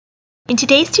In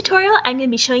today's tutorial, I'm going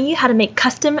to be showing you how to make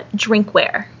custom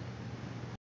drinkware.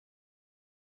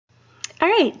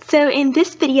 Alright, so in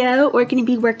this video, we're going to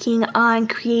be working on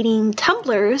creating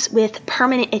tumblers with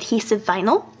permanent adhesive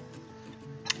vinyl.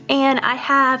 And I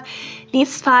have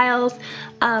these files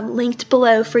linked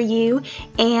below for you,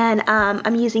 and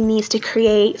I'm using these to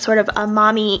create sort of a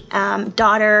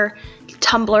mommy-daughter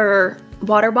tumbler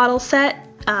water bottle set.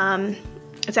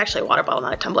 It's actually a water bottle,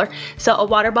 not a tumbler. So a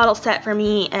water bottle set for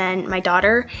me and my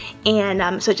daughter,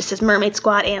 and so it just says Mermaid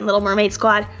Squad and Little Mermaid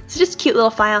Squad. So just a cute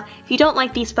little file. If you don't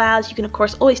like these files, you can of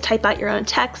course always type out your own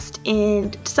text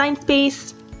in Design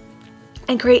Space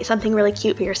and create something really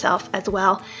cute for yourself as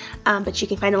well. But you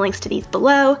can find the links to these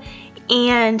below.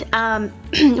 And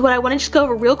what I want to just go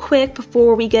over real quick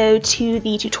before we go to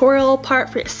the tutorial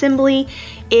part for assembly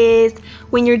is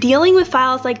when you're dealing with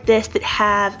files like this that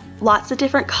have lots of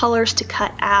different colors to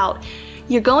cut out,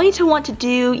 you're going to want to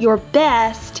do your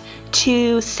best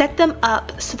to set them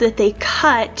up so that they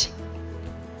cut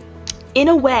in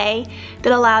a way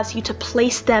that allows you to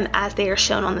place them as they are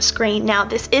shown on the screen. Now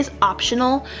this is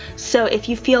optional, so if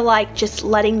you feel like just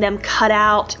letting them cut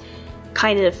out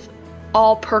kind of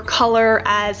all per color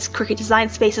as Cricut Design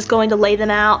Space is going to lay them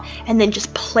out and then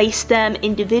just place them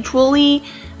individually,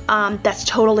 that's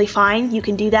totally fine. You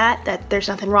can do that. There's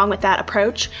nothing wrong with that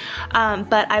approach.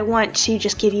 But I want to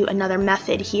just give you another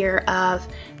method here of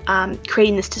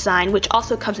creating this design, which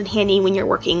also comes in handy when you're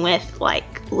working with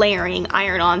like layering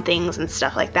iron-on things and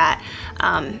stuff like that,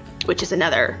 which is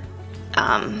another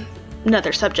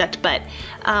subject. But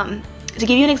to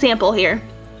give you an example here,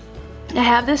 I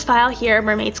have this file here,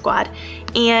 Mermaid Squad,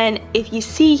 and if you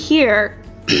see here,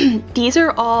 these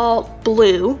are all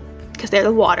blue because they're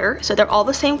the water, so they're all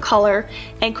the same color,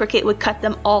 and Cricut would cut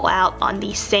them all out on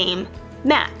the same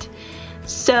mat.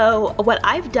 So what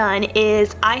I've done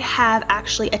is I have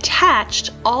actually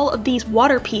attached all of these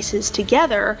water pieces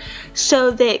together so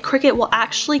that Cricut will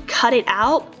actually cut it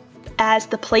out as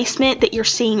the placement that you're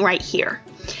seeing right here.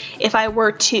 If I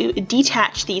were to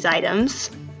detach these items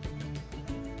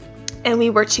and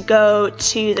we were to go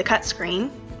to the cut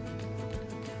screen,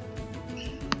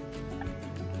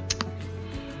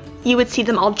 you would see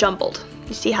them all jumbled.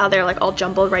 You see how they're like all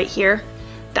jumbled right here?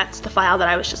 That's the file that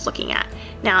I was just looking at.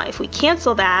 Now if we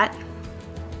cancel that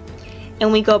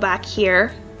and we go back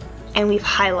here and we've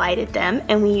highlighted them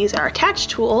and we use our attach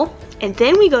tool and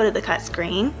then we go to the cut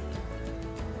screen,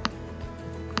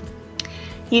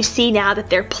 you see now that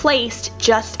they're placed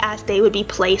just as they would be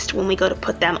placed when we go to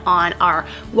put them on our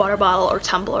water bottle or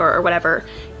tumbler or whatever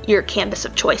your canvas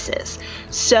of choice is.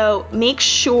 So make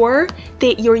sure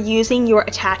that you're using your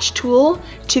attach tool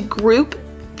to group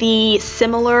the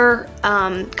similar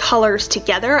colors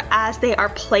together as they are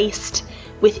placed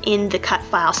within the cut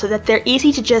file so that they're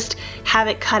easy to just have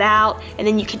it cut out, and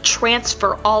then you can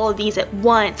transfer all of these at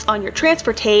once on your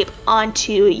transfer tape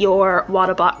onto your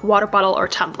water bottle or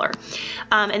tumbler.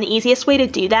 And the easiest way to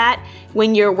do that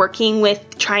when you're working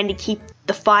with trying to keep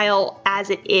the file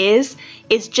as it is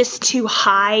just to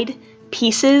hide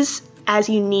pieces as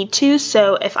you need to.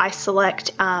 So if I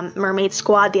select Mermaid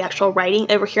Squad, the actual writing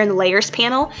over here in the layers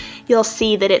panel, you'll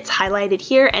see that it's highlighted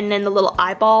here, and then the little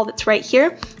eyeball that's right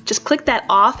here, just click that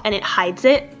off and it hides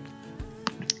it.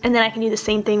 And then I can do the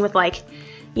same thing with, like,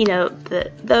 you know,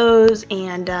 those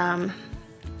and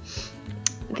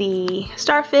the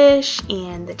starfish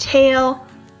and the tail.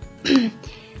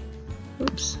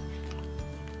 Oops.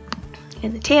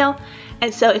 And the tail.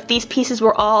 And so if these pieces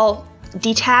were all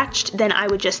detached, then I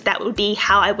would just, that would be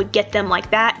how I would get them like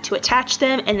that to attach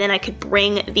them, and then I could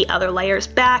bring the other layers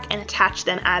back and attach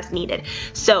them as needed.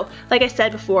 So like I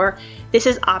said before, this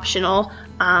is optional,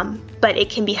 but it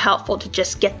can be helpful to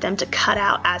just get them to cut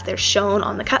out as they're shown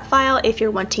on the cut file if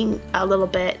you're wanting a little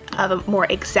bit of a more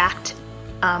exact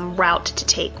route to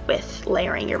take with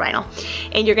layering your vinyl.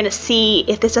 And you're gonna see,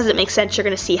 if this doesn't make sense, you're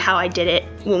gonna see how I did it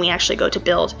when we actually go to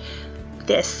build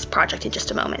this project in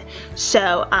just a moment.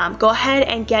 So go ahead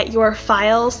and get your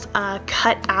files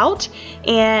cut out,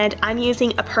 and I'm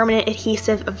using a permanent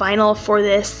adhesive vinyl for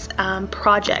this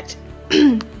project,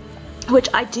 which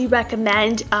I do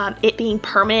recommend it being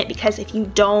permanent, because if you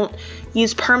don't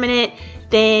use permanent,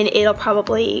 then it'll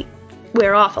probably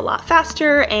wear off a lot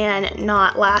faster and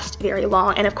not last very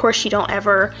long. And of course, you don't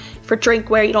ever, for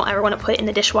drinkware, you don't ever want to put it in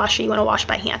the dishwasher. You want to wash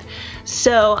by hand.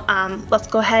 So let's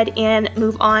go ahead and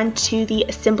move on to the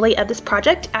assembly of this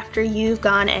project after you've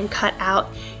gone and cut out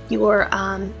your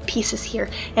pieces here.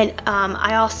 And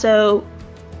I also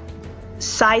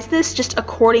size this just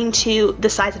according to the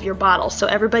size of your bottle. So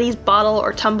everybody's bottle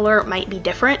or tumbler might be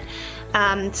different.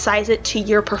 Size it to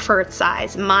your preferred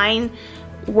size. Mine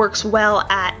works well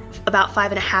at about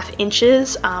 5.5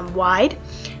 inches wide.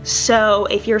 So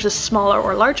if yours is smaller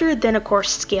or larger, then of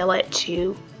course scale it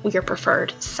to your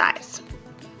preferred size.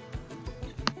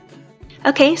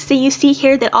 Okay, so you see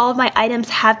here that all of my items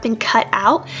have been cut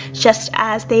out just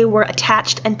as they were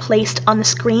attached and placed on the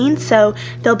screen, so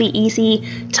they'll be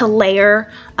easy to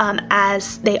layer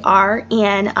as they are.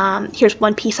 And here's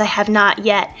one piece I have not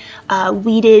yet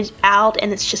weeded out,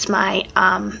 and it's just my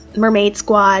Mermaid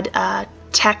Squad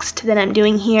text that I'm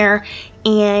doing here.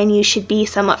 And you should be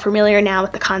somewhat familiar now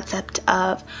with the concept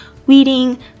of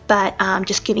weeding, but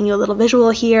just giving you a little visual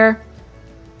here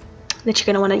that you're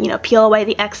going to want to, peel away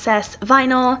the excess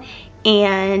vinyl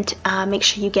and make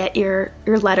sure you get your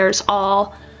letters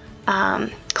all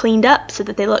cleaned up so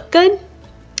that they look good.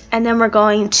 And then we're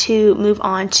going to move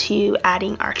on to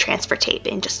adding our transfer tape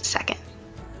in just a second.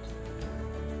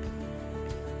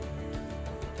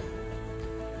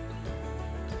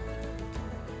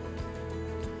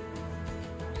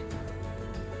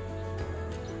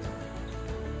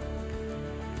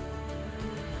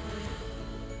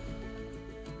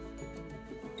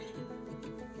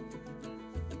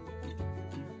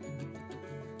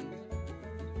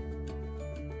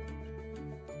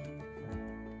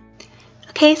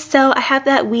 Okay, so I have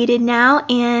that weeded now,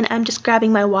 and I'm just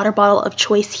grabbing my water bottle of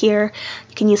choice here.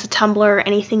 You can use a tumbler or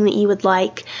anything that you would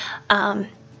like.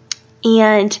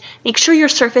 And make sure your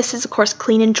surface is, of course,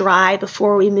 clean and dry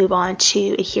before we move on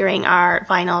to adhering our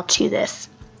vinyl to this.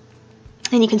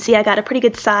 And you can see I got a pretty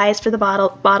good size for the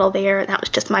bottle there, and that was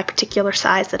just my particular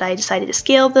size that I decided to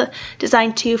scale the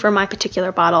design to for my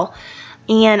particular bottle.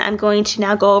 And I'm going to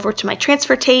now go over to my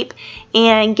transfer tape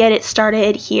and get it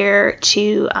started here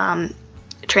to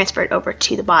transfer it over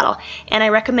to the bottle. And I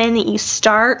recommend that you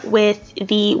start with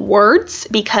the words,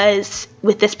 because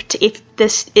with this, if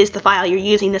this is the file you're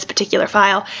using, this particular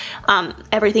file,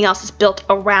 everything else is built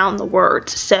around the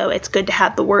words. So it's good to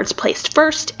have the words placed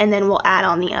first, and then we'll add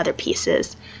on the other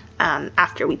pieces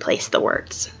after we place the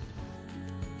words.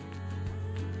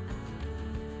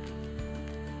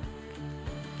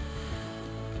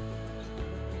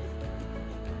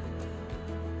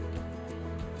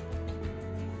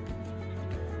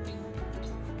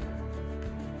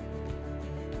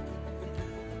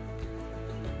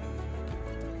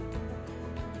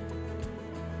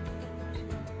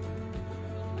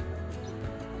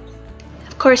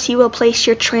 Of course, you will place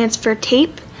your transfer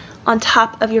tape on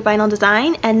top of your vinyl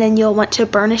design, and then you'll want to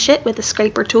burnish it with a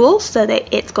scraper tool so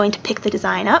that it's going to pick the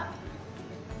design up.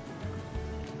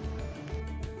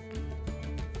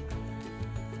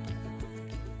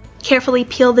 Carefully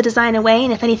peel the design away,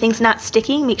 and if anything's not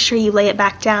sticking, make sure you lay it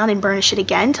back down and burnish it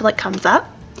again till it comes up.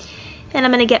 And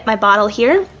I'm going to get my bottle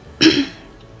here.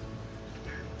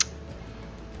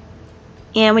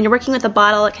 And when you're working with a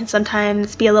bottle, it can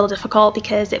sometimes be a little difficult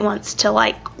because it wants to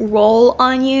like roll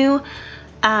on you.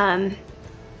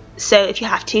 So if you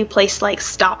have to, place like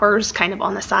stoppers kind of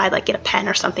on the side, like get a pen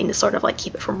or something to sort of like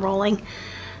keep it from rolling.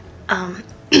 And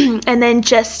then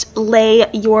just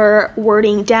lay your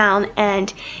wording down.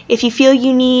 And if you feel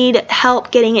you need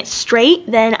help getting it straight,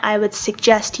 then I would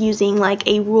suggest using like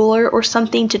a ruler or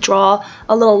something to draw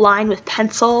a little line with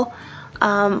pencil.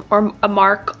 Or a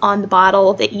mark on the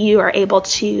bottle that you are able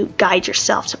to guide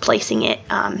yourself to placing it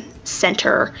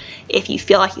center if you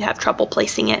feel like you have trouble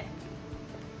placing it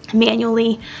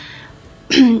manually.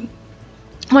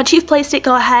 Once you've placed it,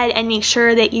 go ahead and make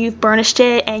sure that you've burnished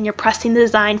it and you're pressing the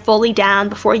design fully down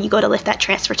before you go to lift that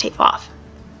transfer tape off.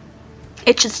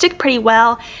 It should stick pretty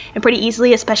well and pretty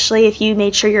easily, especially if you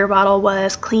made sure your bottle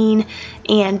was clean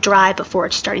and dry before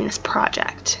starting this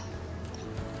project.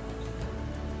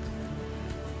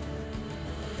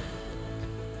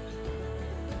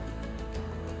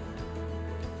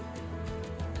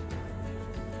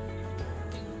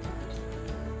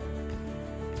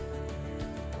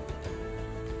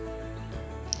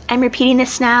 I'm repeating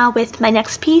this now with my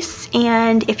next piece,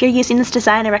 and if you're using this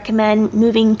design, I recommend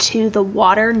moving to the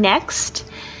water next,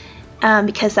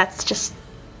 because that's just,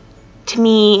 to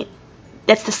me,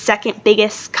 that's the second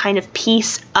biggest kind of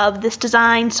piece of this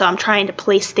design. So I'm trying to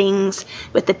place things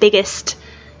with the biggest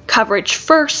coverage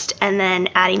first and then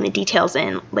adding the details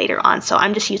in later on. So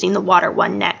I'm just using the water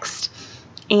one next,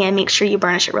 and make sure you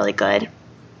burnish it really good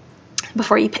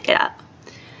before you pick it up.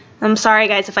 I'm sorry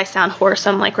guys if I sound hoarse.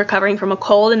 I'm like recovering from a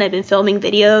cold and I've been filming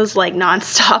videos like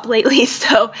non-stop lately,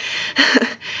 so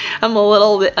I'm a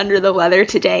little bit under the weather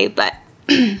today, but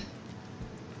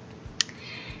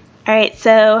alright,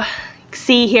 so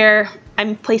see here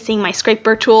I'm placing my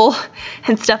scraper tool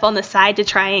and stuff on the side to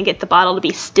try and get the bottle to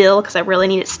be still, because I really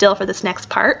need it still for this next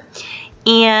part.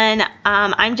 and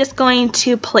I'm just going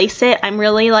to place it. I'm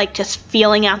really like just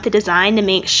feeling out the design to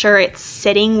make sure it's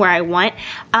sitting where I want.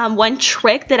 One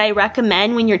trick that I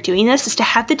recommend when you're doing this is to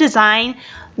have the design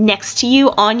next to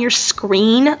you on your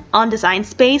screen on Design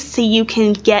Space, so you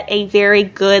can get a very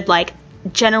good like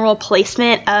general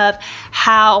placement of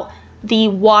how the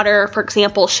water, for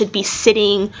example, should be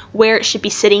sitting, where it should be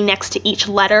sitting next to each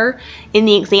letter in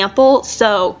the example.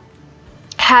 So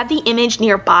have the image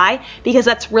nearby, because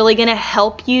that's really going to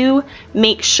help you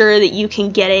make sure that you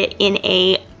can get it in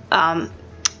a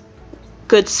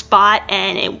good spot,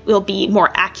 and it will be more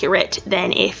accurate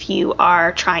than if you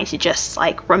are trying to just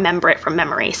like remember it from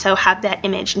memory. So have that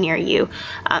image near you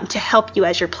to help you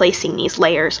as you're placing these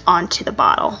layers onto the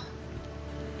bottle.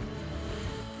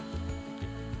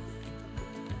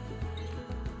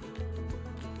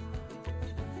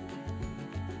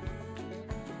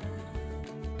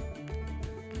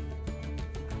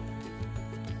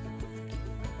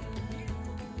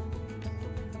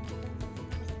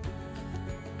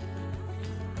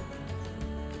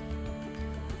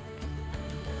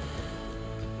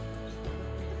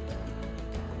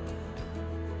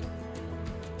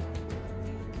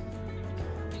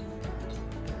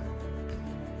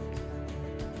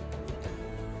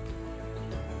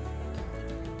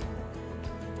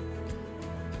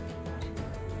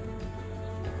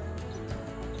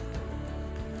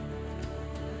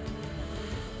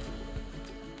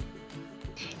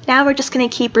 Now we're just going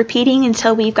to keep repeating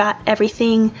until we've got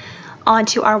everything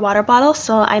onto our water bottle.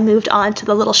 So I moved on to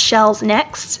the little shells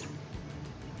next,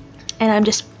 and I'm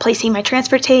just placing my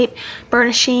transfer tape,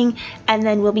 burnishing, and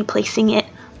then we'll be placing it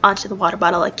onto the water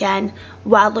bottle again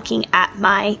while looking at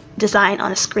my design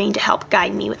on a screen to help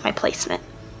guide me with my placement.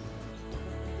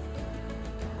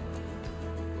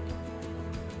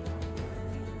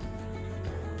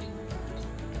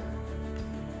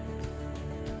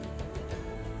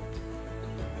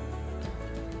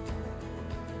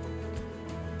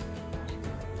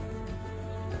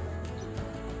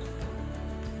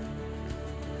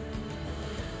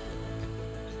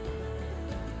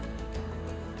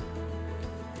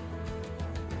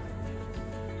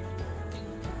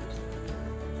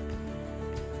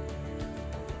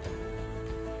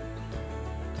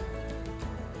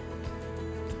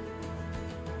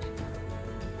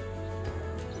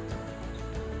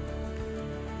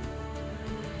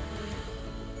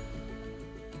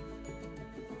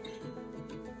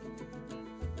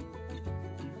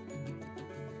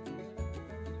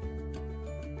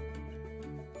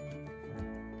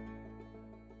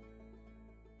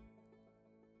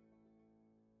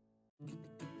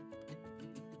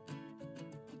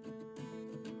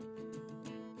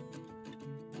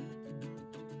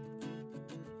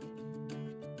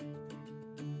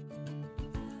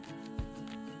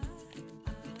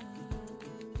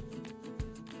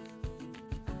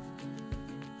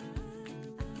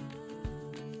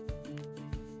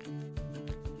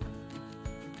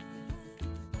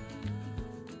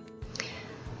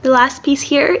 The last piece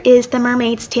here is the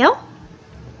mermaid's tail.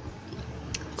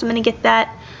 So I'm going to get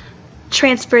that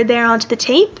transferred there onto the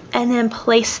tape and then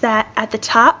place that at the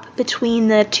top between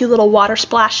the two little water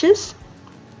splashes.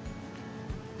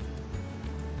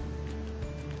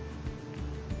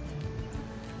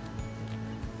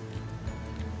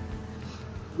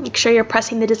 Make sure you're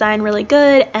pressing the design really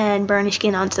good and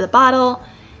burnishing it onto the bottle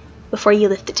before you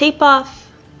lift the tape off.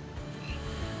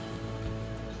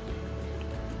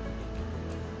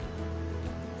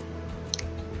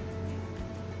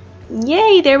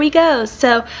 Yay, there we go.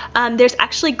 So there's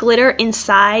actually glitter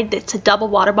inside. It's a double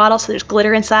water bottle, so there's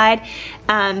glitter inside.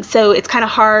 So it's kind of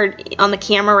hard on the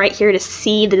camera right here to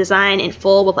see the design in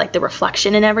full with like the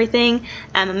reflection and everything.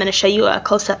 I'm going to show you a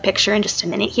close-up picture in just a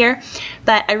minute here.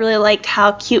 But I really liked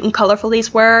how cute and colorful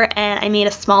these were, and I made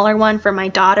a smaller one for my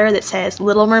daughter that says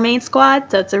Little Mermaid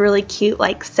Squad. So it's a really cute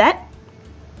like set.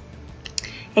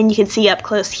 And you can see up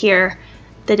close here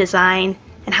the design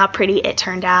and how pretty it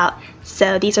turned out.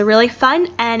 So these are really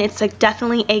fun, and it's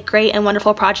definitely a great and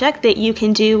wonderful project that you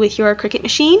can do with your Cricut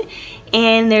machine.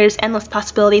 And there's endless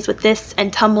possibilities with this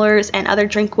and tumblers and other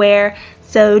drinkware.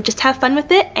 So just have fun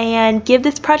with it and give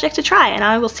this project a try, and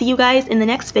I will see you guys in the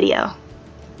next video.